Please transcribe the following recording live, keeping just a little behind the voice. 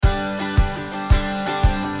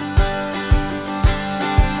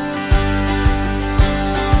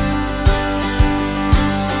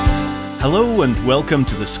Hello and welcome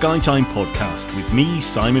to the Skytime podcast with me,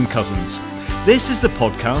 Simon Cousins. This is the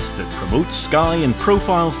podcast that promotes Skye and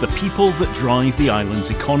profiles the people that drive the island's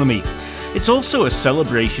economy. It's also a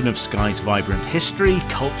celebration of Skye's vibrant history,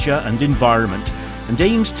 culture and environment, and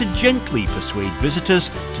aims to gently persuade visitors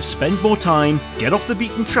to spend more time, get off the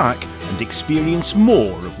beaten track, and experience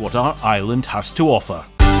more of what our island has to offer.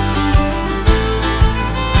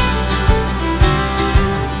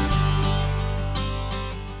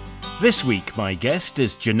 This week, my guest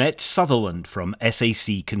is Jeanette Sutherland from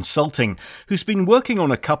SAC Consulting, who's been working on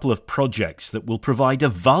a couple of projects that will provide a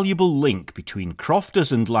valuable link between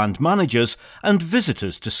crofters and land managers and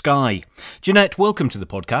visitors to Skye. Jeanette, welcome to the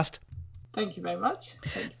podcast. Thank you very much.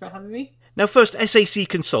 Thank you for having me. Now first, SAC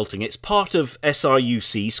Consulting, it's part of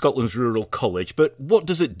SRUC, Scotland's Rural College, but what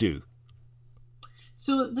does it do?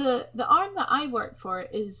 So the arm that I work for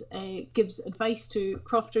gives advice to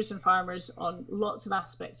crofters and farmers on lots of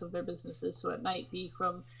aspects of their businesses. So it might be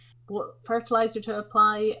from what fertiliser to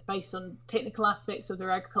apply, advice on technical aspects of their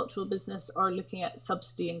agricultural business, or looking at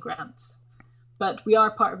subsidy and grants. But we are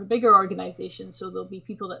part of a bigger organisation, so there'll be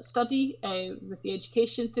people that study with the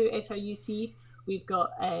education through SRUC. We've got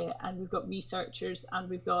researchers, and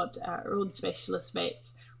we've got our own specialist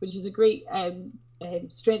vets, which is a great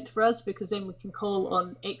strength for us, because then we can call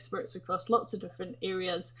on experts across lots of different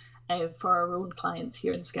areas for our own clients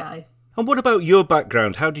here in Skye. And what about your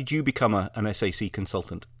background? How did you become an SAC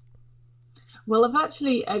consultant? Well, I've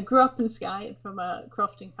actually grew up in Skye from a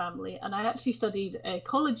crofting family, and I actually studied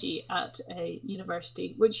ecology at a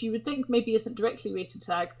university, which you would think maybe isn't directly related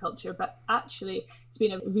to agriculture, but actually it's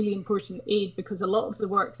been a really important aid, because a lot of the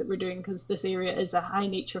work that we're doing, because this area is a high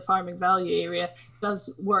nature farming value area, does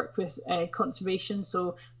work with conservation,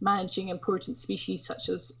 so managing important species such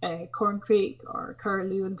as corncrake or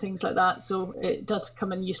curlew and things like that, so it does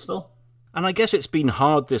come in useful. And I guess it's been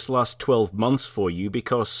hard this last 12 months for you,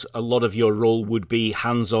 because a lot of your role would be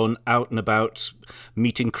hands-on, out and about,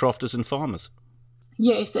 meeting crofters and farmers.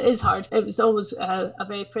 Yes, it is hard. It was always a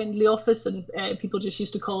very friendly office, and people just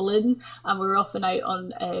used to call in, and we were often out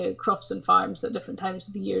on crofts and farms at different times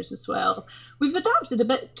of the years as well. We've adapted a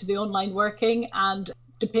bit to the online working, and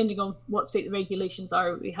depending on what state the regulations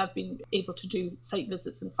are, we have been able to do site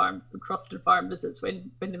visits and croft and farm visits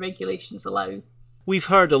when the regulations allow. We've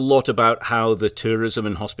heard a lot about how the tourism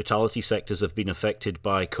and hospitality sectors have been affected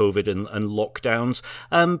by COVID and lockdowns,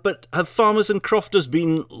 but have farmers and crofters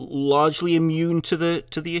been largely immune to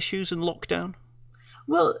the issues in lockdown?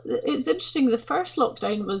 Well, it's interesting. The first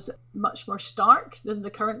lockdown was much more stark than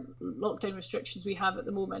the current lockdown restrictions we have at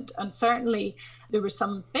the moment. And certainly there were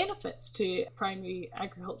some benefits to primary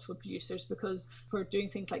agricultural producers, because for doing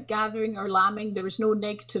things like gathering or lambing, there was no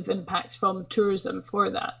negative impacts from tourism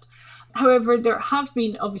for that. However, there have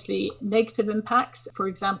been obviously negative impacts. For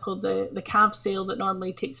example, the calf sale that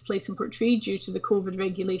normally takes place in Portree due to the COVID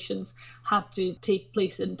regulations had to take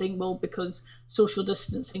place in Dingwall, because social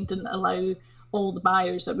distancing didn't allow all the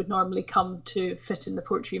buyers that would normally come to fit in the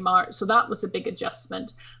Portree Mart. So that was a big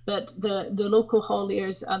adjustment. But the local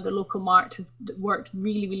hauliers and the local mart have worked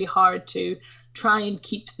really, really hard to try and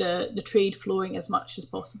keep the trade flowing as much as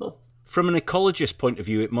possible. From an ecologist point of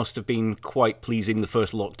view, it must have been quite pleasing the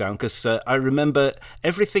first lockdown, because I remember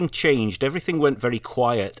everything changed, everything went very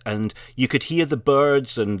quiet, and you could hear the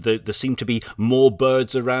birds, and there seemed to be more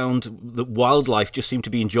birds around. The wildlife just seemed to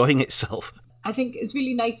be enjoying itself. I think it's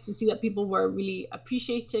really nice to see that people were really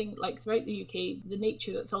appreciating, like throughout the UK, the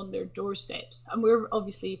nature that's on their doorsteps. And we're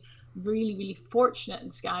obviously really, really fortunate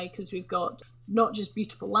in Skye, because we've got not just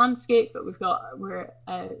beautiful landscape, but we're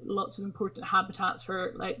lots of important habitats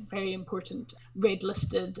for like very important red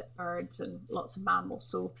listed birds and lots of mammals.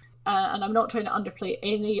 So and I'm not trying to underplay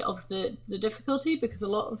any of the difficulty, because a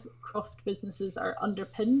lot of croft businesses are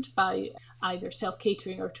underpinned by either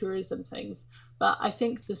self-catering or tourism things. But I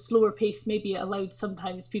think the slower pace maybe allowed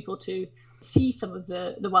sometimes people to see some of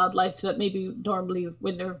the wildlife that maybe normally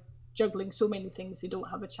when they're juggling so many things they don't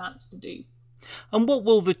have a chance to do. And what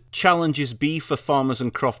will the challenges be for farmers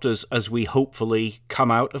and crofters as we hopefully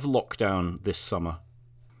come out of lockdown this summer?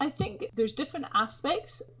 I think there's different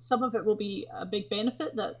aspects. Some of it will be a big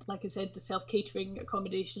benefit that, like I said, the self-catering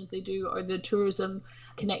accommodations they do or the tourism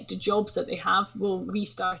connected jobs that they have will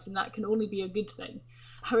restart, and that can only be a good thing.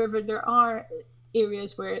 However, there are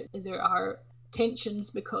areas where there are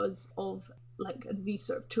tensions because of like these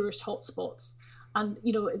sort of tourist hotspots. And,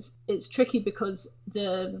 you know, it's tricky because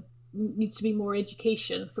there needs to be more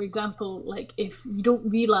education. For example, like if you don't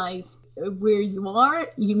realise where you are,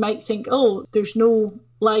 you might think, oh, there's no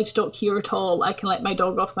livestock here at all, I can let my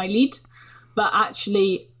dog off my lead. But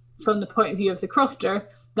actually, from the point of view of the crofter,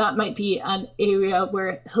 that might be an area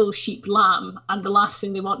where hill sheep lamb, and the last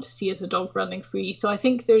thing they want to see is a dog running free. So I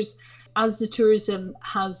think as the tourism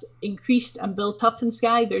has increased and built up in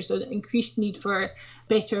Skye, there's an increased need for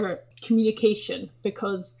better communication,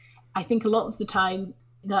 because I think a lot of the time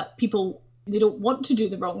that people, they don't want to do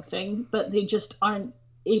the wrong thing, but they just aren't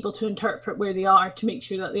able to interpret where they are to make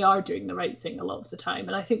sure that they are doing the right thing a lot of the time.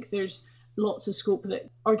 And I think there's lots of scope that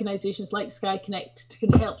organisations like Skye Connect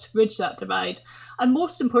can help to bridge that divide. And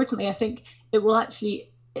most importantly, I think it will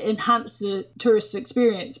actually enhance the tourist's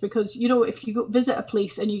experience, because, you know, if you go visit a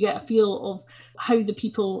place and you get a feel of how the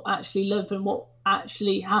people actually live and what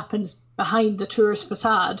actually happens behind the tourist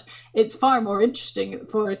facade, it's far more interesting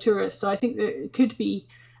for a tourist. So I think that it could be,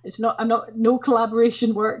 no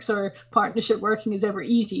collaboration works or partnership working is ever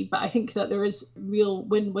easy, but I think that there is real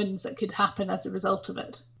win-wins that could happen as a result of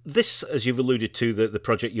it. This, as you've alluded to, the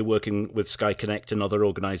project you're working with Skye Connect and other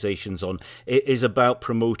organisations on, is about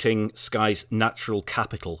promoting Skye's natural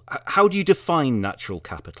capital. How do you define natural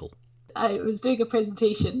capital? I was doing a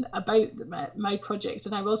presentation about my project,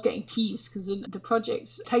 and I was getting teased because the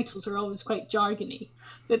project's titles are always quite jargony.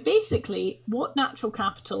 But basically, what natural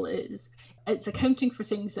capital is, it's accounting for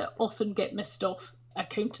things that often get missed off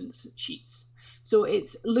accountants' sheets. So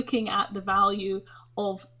it's looking at the value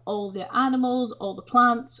of all the animals, all the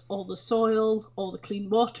plants, all the soil, all the clean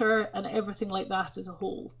water, and everything like that as a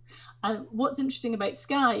whole. And what's interesting about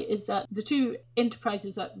Skye is that the two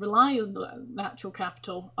enterprises that rely on the natural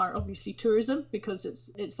capital are obviously tourism, because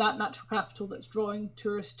it's that natural capital that's drawing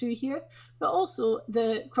tourists to here, but also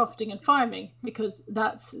the crofting and farming, because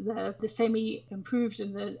that's the semi-improved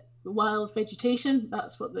and the wild vegetation,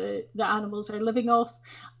 that's what the animals are living off.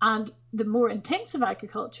 And the more intensive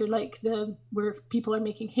agriculture, like where people are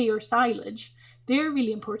making hay or silage, they're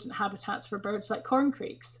really important habitats for birds like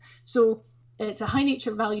corncrakes. So it's a high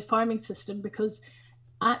nature value farming system, because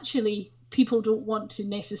actually people don't want to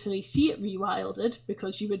necessarily see it rewilded,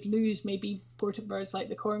 because you would lose maybe important birds like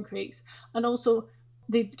the corncrakes. And also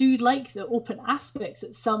they do like the open aspects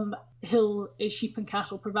that some hill sheep and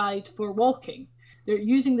cattle provide for walking. They're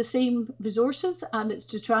using the same resources, and it's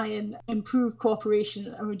to try and improve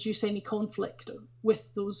cooperation and reduce any conflict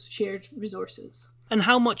with those shared resources. And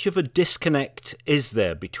how much of a disconnect is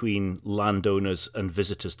there between landowners and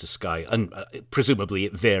visitors to Skye? And presumably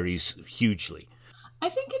it varies hugely. I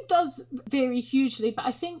think it does vary hugely, but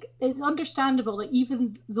I think it's understandable that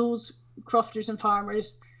even those crofters and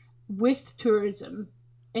farmers with tourism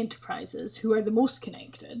enterprises who are the most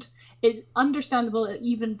connected, it's understandable that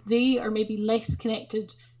even they are maybe less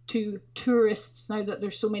connected to tourists now that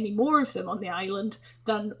there's so many more of them on the island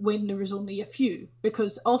than when there was only a few.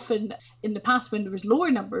 Because often in the past, when there was lower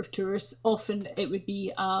number of tourists, often it would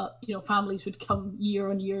be families would come year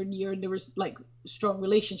on year and year, and there was like strong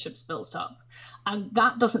relationships built up. And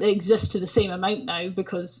that doesn't exist to the same amount now,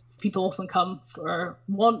 because people often come for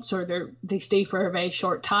once, or they stay for a very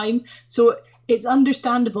short time. So it's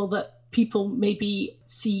understandable that people maybe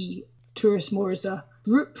see tourists more as a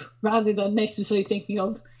group rather than necessarily thinking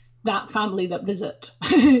of that family that visit,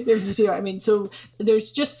 if you see what I mean. So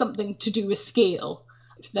there's just something to do with scale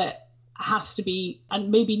that has to be,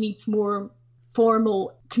 and maybe needs more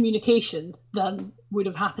formal communication than would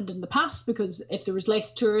have happened in the past, because if there was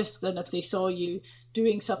less tourists, then if they saw you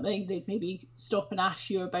doing something, they'd maybe stop and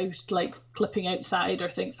ask you about like clipping outside or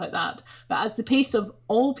things like that. But as the pace of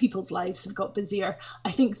all people's lives have got busier,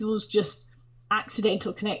 I think those just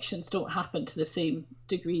accidental connections don't happen to the same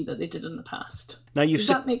degree that they did in the past. Now, does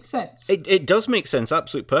that make sense? It does make sense,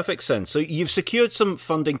 absolute perfect sense. So you've secured some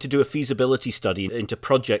funding to do a feasibility study into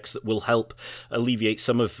projects that will help alleviate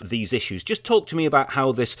some of these issues. Just talk to me about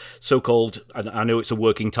how this so-called, and I know it's a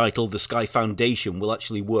working title, the Skye Foundation, will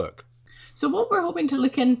actually work. So what we're hoping to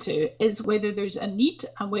look into is whether there's a need,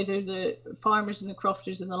 and whether the farmers and the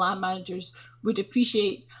crofters and the land managers would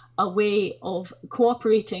appreciate a way of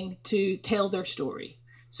cooperating to tell their story.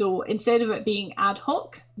 So instead of it being ad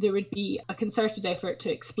hoc, there would be a concerted effort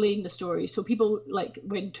to explain the story. So people, like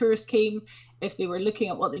when tourists came, if they were looking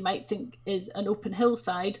at what they might think is an open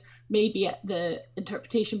hillside, maybe the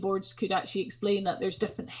interpretation boards could actually explain that there's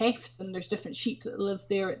different heifs and there's different sheep that live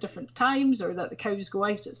there at different times, or that the cows go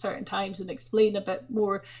out at certain times, and explain a bit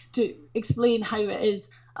more to explain how it is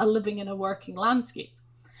a living in a working landscape.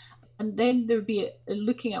 And then there would be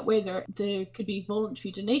looking at whether there could be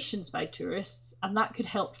voluntary donations by tourists, and that could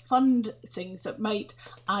help fund things that might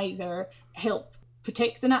either help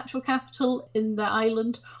protect the natural capital in the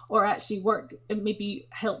island, or actually work and maybe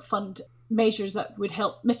help fund measures that would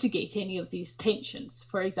help mitigate any of these tensions.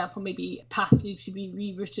 For example, maybe paths need to be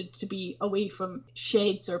rerouted to be away from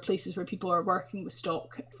sheds or places where people are working with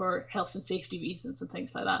stock for health and safety reasons and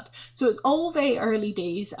things like that. So it's all very early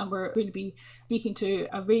days, and we're going to be speaking to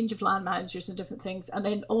a range of land managers and different things, and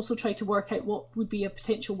then also try to work out what would be a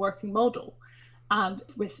potential working model, and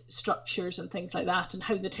with structures and things like that, and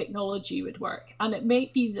how the technology would work. And it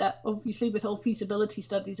might be that, obviously, with all feasibility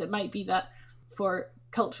studies, it might be that for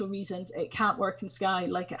cultural reasons it can't work in Skye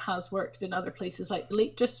like it has worked in other places like the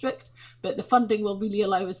Lake District, but the funding will really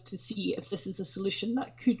allow us to see if this is a solution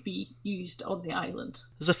that could be used on the island.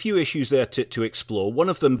 There's a few issues there to explore. One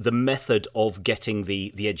of them, the method of getting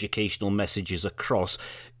the educational messages across.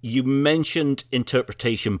 You mentioned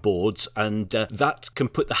interpretation boards, and that can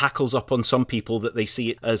put the hackles up on some people that they see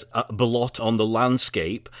it as a blot on the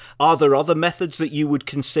landscape. Are there other methods that you would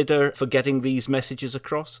consider for getting these messages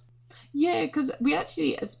across? Yeah, because we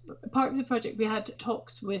actually, as part of the project, we had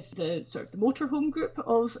talks with the sort of the motorhome group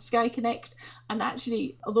of Skye Connect, and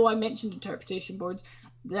actually, although I mentioned interpretation boards,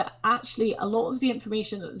 that actually a lot of the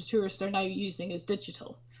information that the tourists are now using is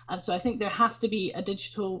digital. And so I think there has to be a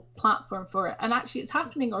digital platform for it. And actually, it's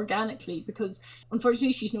happening organically because,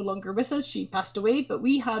 unfortunately, she's no longer with us. She passed away, but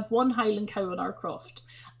we had one Highland cow on our croft.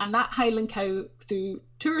 And that Highland cow, through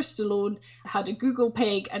tourists alone, had a Google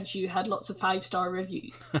peg, and she had lots of 5-star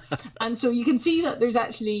reviews. And so you can see that there's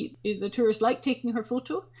actually, the tourists like taking her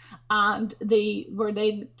photo, and they were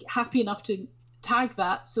then happy enough to tag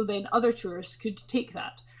that, so then other tourists could take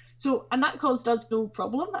that. So, and that caused us no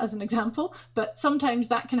problem, as an example, but sometimes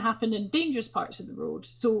that can happen in dangerous parts of the road.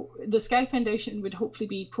 So the Skye Foundation would hopefully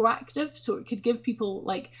be proactive, so it could give people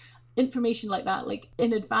like information like that, like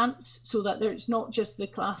in advance, so that there's not just the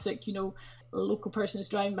classic, a local person is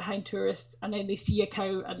driving behind tourists and then they see a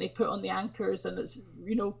cow and they put on the anchors and it's,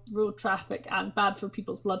 road traffic and bad for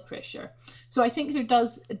people's blood pressure. So I think there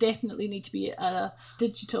does definitely need to be a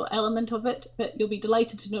digital element of it, but you'll be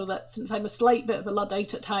delighted to know that since I'm a slight bit of a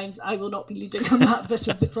Luddite at times, I will not be leading on that bit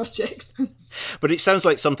of the project. But it sounds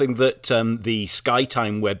like something that the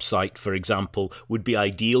SkyTime website, for example, would be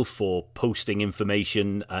ideal for posting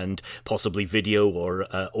information and possibly video or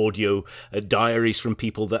audio diaries from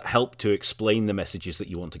people that help to explain the messages that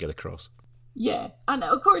you want to get across. Yeah, and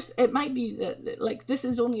of course it might be that like this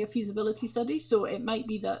is only a feasibility study, so it might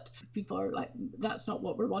be that people are like, that's not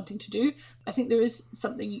what we're wanting to do. I think there is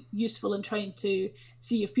something useful in trying to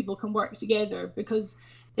see if people can work together, because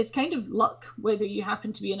it's kind of luck whether you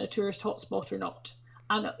happen to be in a tourist hotspot or not.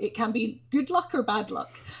 And it can be good luck or bad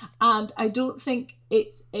luck. And I don't think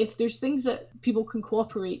it's, if there's things that people can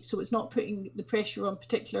cooperate, so it's not putting the pressure on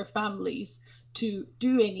particular families to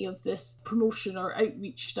do any of this promotion or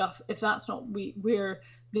outreach stuff, if that's not where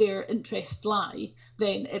their interests lie,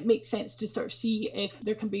 then it makes sense to sort of see if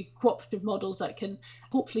there can be cooperative models that can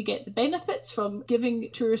hopefully get the benefits from giving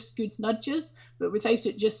tourists good nudges, but without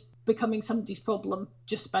it just becoming somebody's problem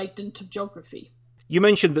just by dint of geography. You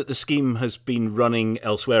mentioned that the scheme has been running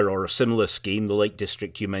elsewhere, or a similar scheme, the Lake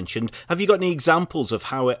District you mentioned. Have you got any examples of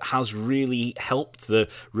how it has really helped the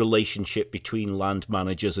relationship between land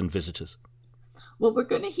managers and visitors? Well, we're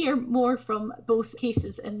going to hear more from both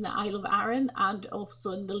cases in the Isle of Arran and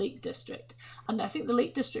also in the Lake District. And I think the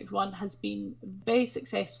Lake District one has been very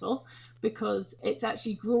successful because it's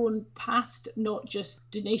actually grown past not just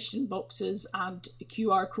donation boxes and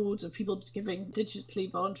QR codes of people giving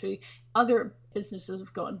digitally voluntary. Other businesses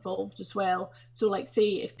have got involved as well. So like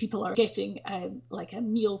say if people are getting like a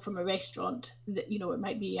meal from a restaurant, that it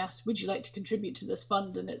might be asked, would you like to contribute to this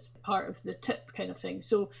fund, and it's part of the tip kind of thing.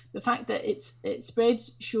 So the fact that it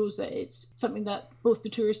spreads shows that it's something that both the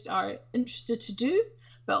tourists are interested to do,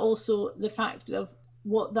 but also the fact of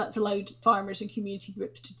what that's allowed farmers and community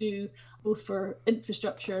groups to do, both for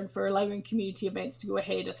infrastructure and for allowing community events to go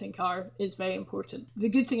ahead, I think is very important. The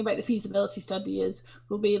good thing about the feasibility study is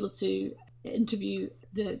we'll be able to interview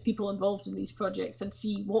the people involved in these projects and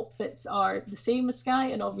see what bits are the same as Skye,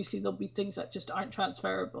 and obviously there'll be things that just aren't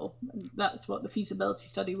transferable, and that's what the feasibility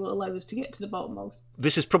study will allow us to get to the bottom of.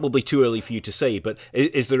 This is probably too early for you to say, but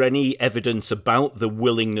is there any evidence about the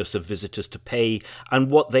willingness of visitors to pay and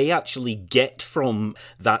what they actually get from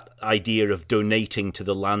that idea of donating to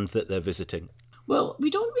the land that they're visiting? Well, we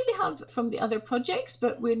don't really have from the other projects,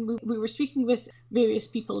 but when we were speaking with various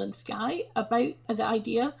people in Skye about the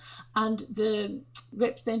idea, and the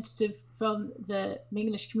representative from the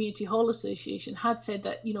Mingnish Community Hall Association had said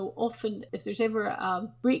that, often if there's ever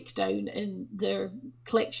a breakdown in their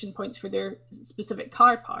collection points for their specific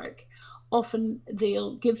car park, often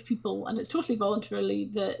they'll give people, and it's totally voluntarily,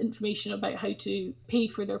 the information about how to pay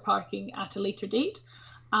for their parking at a later date.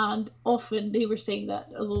 And often they were saying that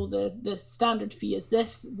although the standard fee is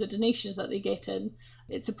this, the donations that they get in,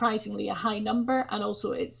 it's surprisingly a high number, and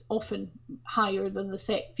also it's often higher than the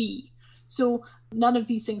set fee. So none of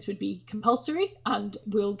these things would be compulsory, and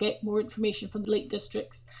we'll get more information from the Lake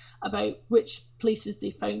Districts about which places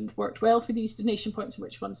they found worked well for these donation points and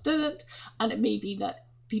which ones didn't. And it may be that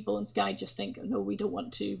people in Skye just think, no, we don't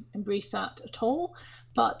want to embrace that at all.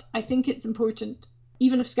 But I think it's important,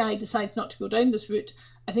 even if Skye decides not to go down this route,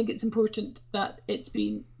 I think it's important that it's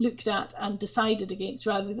been looked at and decided against,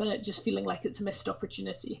 rather than it just feeling like it's a missed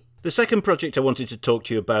opportunity. The second project I wanted to talk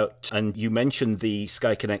to you about, and you mentioned the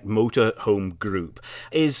Skye Connect motorhome group,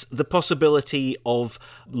 is the possibility of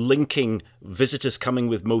linking visitors coming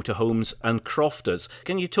with motorhomes and crofters.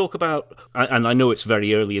 Can you talk about, and I know it's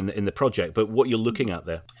very early in the project, but what you're looking at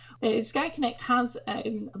there? Skye Connect has a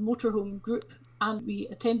motorhome group, and we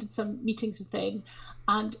attended some meetings with them.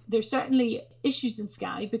 And there's certainly issues in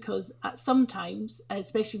Skye because at some times,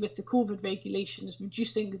 especially with the COVID regulations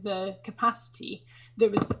reducing the capacity, there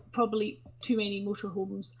was probably too many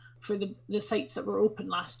motorhomes for the sites that were open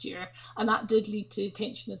last year. And that did lead to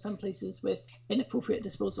tension in some places with inappropriate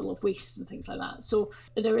disposal of waste and things like that. So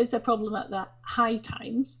there is a problem at the high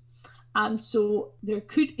times. And so there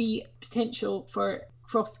could be potential for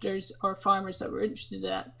crofters or farmers that were interested in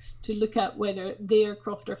that to look at whether their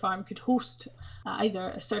croft or farm could host either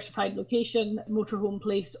a certified location, motorhome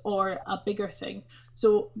place, or a bigger thing.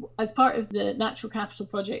 So as part of the Natural Capital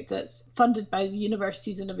project that's funded by the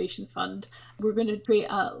University's Innovation Fund, we're going to create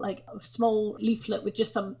a small leaflet with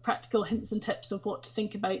just some practical hints and tips of what to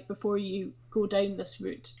think about before you go down this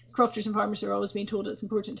route. Crofters and farmers are always being told it's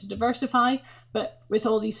important to diversify, but with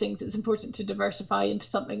all these things, it's important to diversify into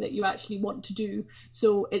something that you actually want to do.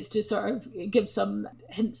 So it's to sort of give some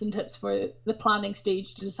hints and tips for the planning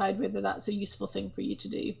stage to decide whether that's a useful thing for you to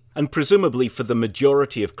do. And presumably for the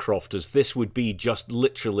majority of crofters, this would be just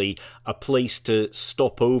literally a place to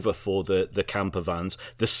stop over for the camper vans.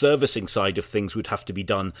 The servicing side of things would have to be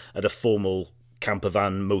done at a formal camper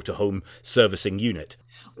van motorhome servicing unit.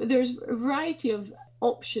 There's a variety of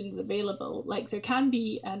options available. Like there can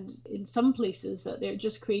be, and in some places that they're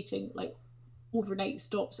just creating like overnight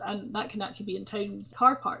stops, and that can actually be in towns,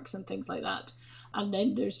 car parks and things like that. And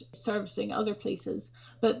then there's servicing other places.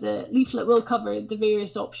 But the leaflet will cover the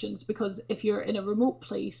various options, because if you're in a remote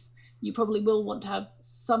place, you probably will want to have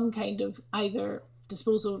some kind of either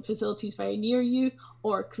disposal facilities very near you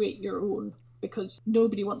or create your own, because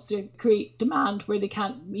nobody wants to create demand where they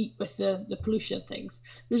can't meet with the pollution things.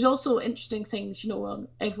 There's also interesting things,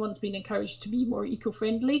 everyone's been encouraged to be more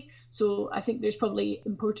eco-friendly. So I think there's probably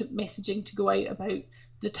important messaging to go out about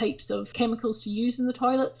the types of chemicals to use in the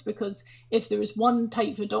toilets, because if there was one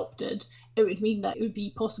type adopted, it would mean that it would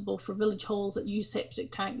be possible for village halls that use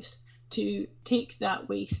septic tanks to take that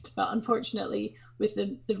waste. But unfortunately, with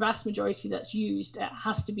the vast majority that's used, it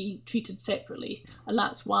has to be treated separately. And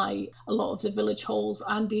that's why a lot of the village halls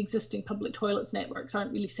and the existing public toilets networks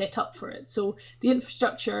aren't really set up for it. So the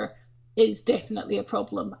infrastructure is definitely a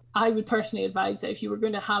problem. I would personally advise that if you were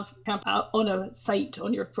going to have camp out on a site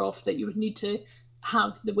on your croft, that you would need to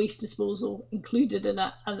have the waste disposal included in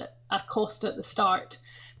a cost at the start,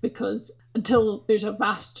 because until there's a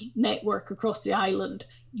vast network across the island,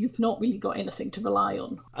 you've not really got anything to rely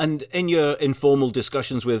on. And in your informal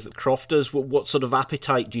discussions with crofters, what sort of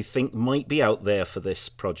appetite do you think might be out there for this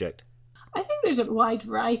project? I think there's a wide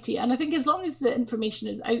variety, and I think as long as the information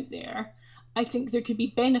is out there, I think there could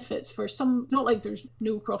be benefits for some. Not like there's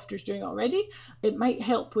no crofters doing it already. It might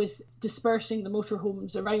help with dispersing the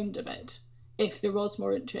motorhomes around a bit if there was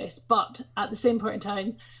more interest. But at the same point in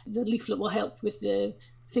time, the leaflet will help with the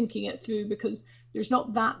thinking it through, because there's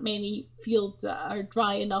not that many fields that are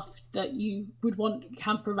dry enough that you would want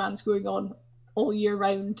camper vans going on all year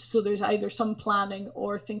round. So there's either some planning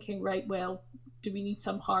or thinking, right, well, do we need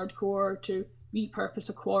some hardcore to repurpose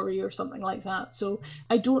a quarry or something like that? So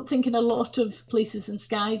I don't think in a lot of places in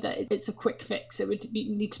Skye that it's a quick fix. It would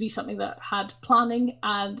need to be something that had planning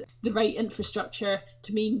and the right infrastructure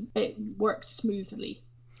to mean it worked smoothly.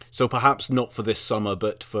 So perhaps not for this summer,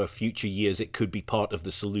 but for future years, it could be part of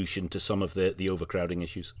the solution to some of the overcrowding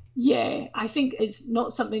issues. Yeah, I think it's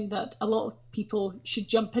not something that a lot of people should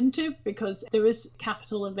jump into, because there is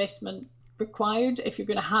capital investment required if you're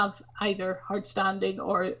going to have either hard standing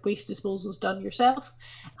or waste disposals done yourself.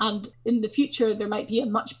 And in the future, there might be a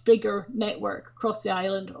much bigger network across the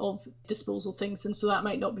island of disposal things, and so that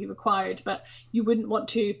might not be required. But you wouldn't want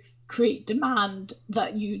to create demand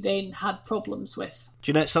that you then had problems with.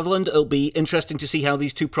 Jeanette Sutherland, it'll be interesting to see how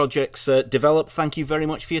these two projects develop. Thank you very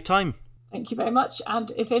much for your time. Thank you very much. And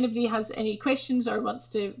if anybody has any questions or wants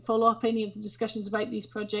to follow up any of the discussions about these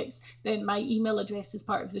projects, then my email address is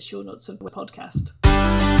part of the show notes of the podcast.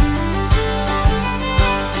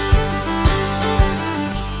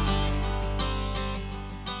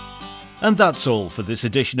 And that's all for this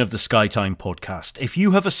edition of the Skytime podcast. If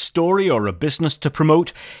you have a story or a business to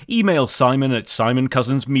promote, email Simon at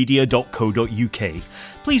simoncousinsmedia.co.uk.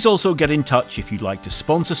 Please also get in touch if you'd like to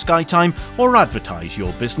sponsor Skytime or advertise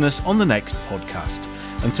your business on the next podcast.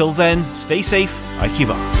 Until then, stay safe.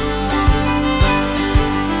 Aikiva.